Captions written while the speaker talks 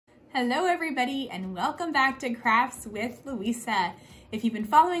Hello everybody and welcome back to Crafts with Louisa. If you've been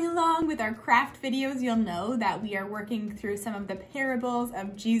following along with our craft videos, you'll know that we are working through some of the parables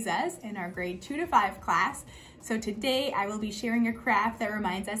of Jesus in our grade 2 to 5 class. So today I will be sharing a craft that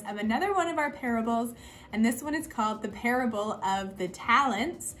reminds us of another one of our parables, and this one is called the parable of the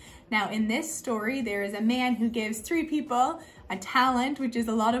talents. Now in this story, there is a man who gives 3 people a talent, which is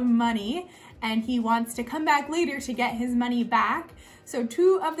a lot of money, and he wants to come back later to get his money back. So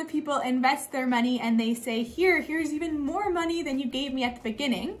 2 of the people invest their money and they say, here's even more money than you gave me at the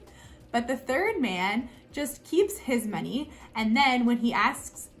beginning. But the 3rd man just keeps his money, and then when he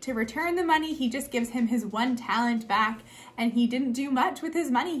asks to return the money, he just gives him his 1 talent back, and he didn't do much with his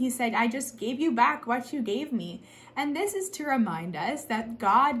money. He said, I just gave you back what you gave me. And this is to remind us that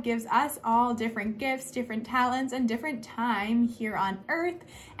God gives us all different gifts, different talents, and different time here on earth,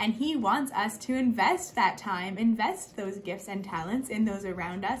 and he wants us to invest that time, invest those gifts and talents in those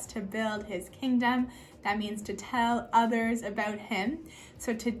around us to build his kingdom. That means to tell others about him.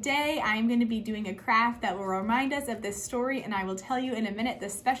 So today I'm going to be doing a craft that will remind us of this story, and I will tell you in a minute the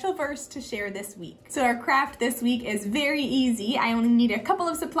special verse to share this week. So our craft this week is very easy. I only need a couple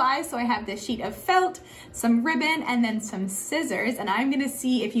of supplies. So I have this sheet of felt, some ribbon, and then some scissors, and I'm going to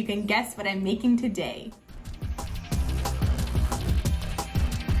see if you can guess what I'm making today.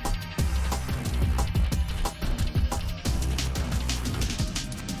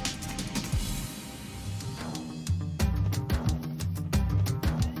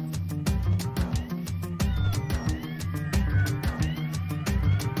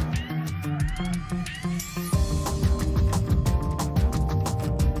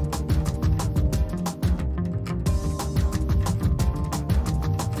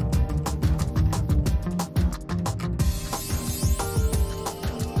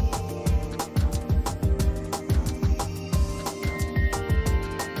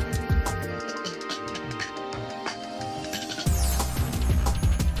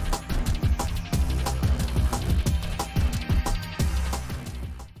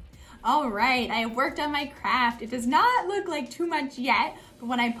 All right, I have worked on my craft. It does not look like too much yet, but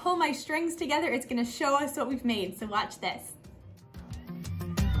when I pull my strings together, it's gonna show us what we've made, so watch this.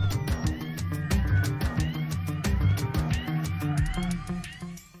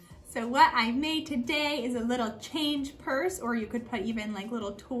 So what I made today is a little change purse, or you could put even like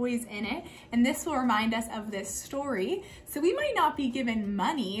little toys in it, and this will remind us of this story. So we might not be given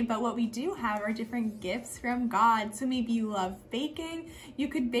money, but what we do have are different gifts from God. So maybe you love baking, you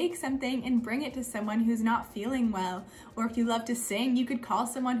could bake something and bring it to someone who's not feeling well. Or if you love to sing, you could call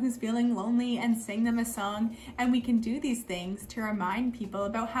someone who's feeling lonely and sing them a song. And we can do these things to remind people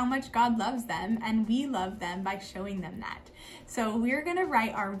about how much God loves them, and we love them by showing them that. So we're gonna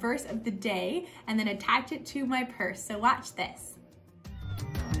write our verse of the day and then attach it to my purse. So watch this.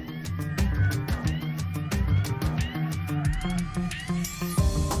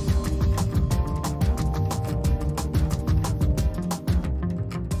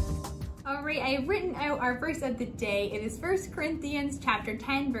 I have written out our verse of the day. It is 1 Corinthians chapter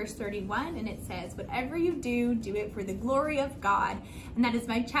 10, verse 31, and it says, whatever you do, do it for the glory of God. And that is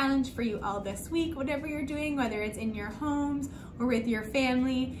my challenge for you all this week. Whatever you're doing, whether it's in your homes or with your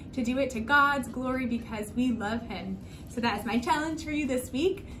family, to do it to God's glory because we love him. So that is my challenge for you this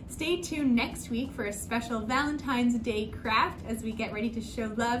week. Stay tuned next week for a special Valentine's Day craft as we get ready to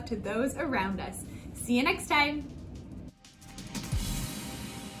show love to those around us. See you next time.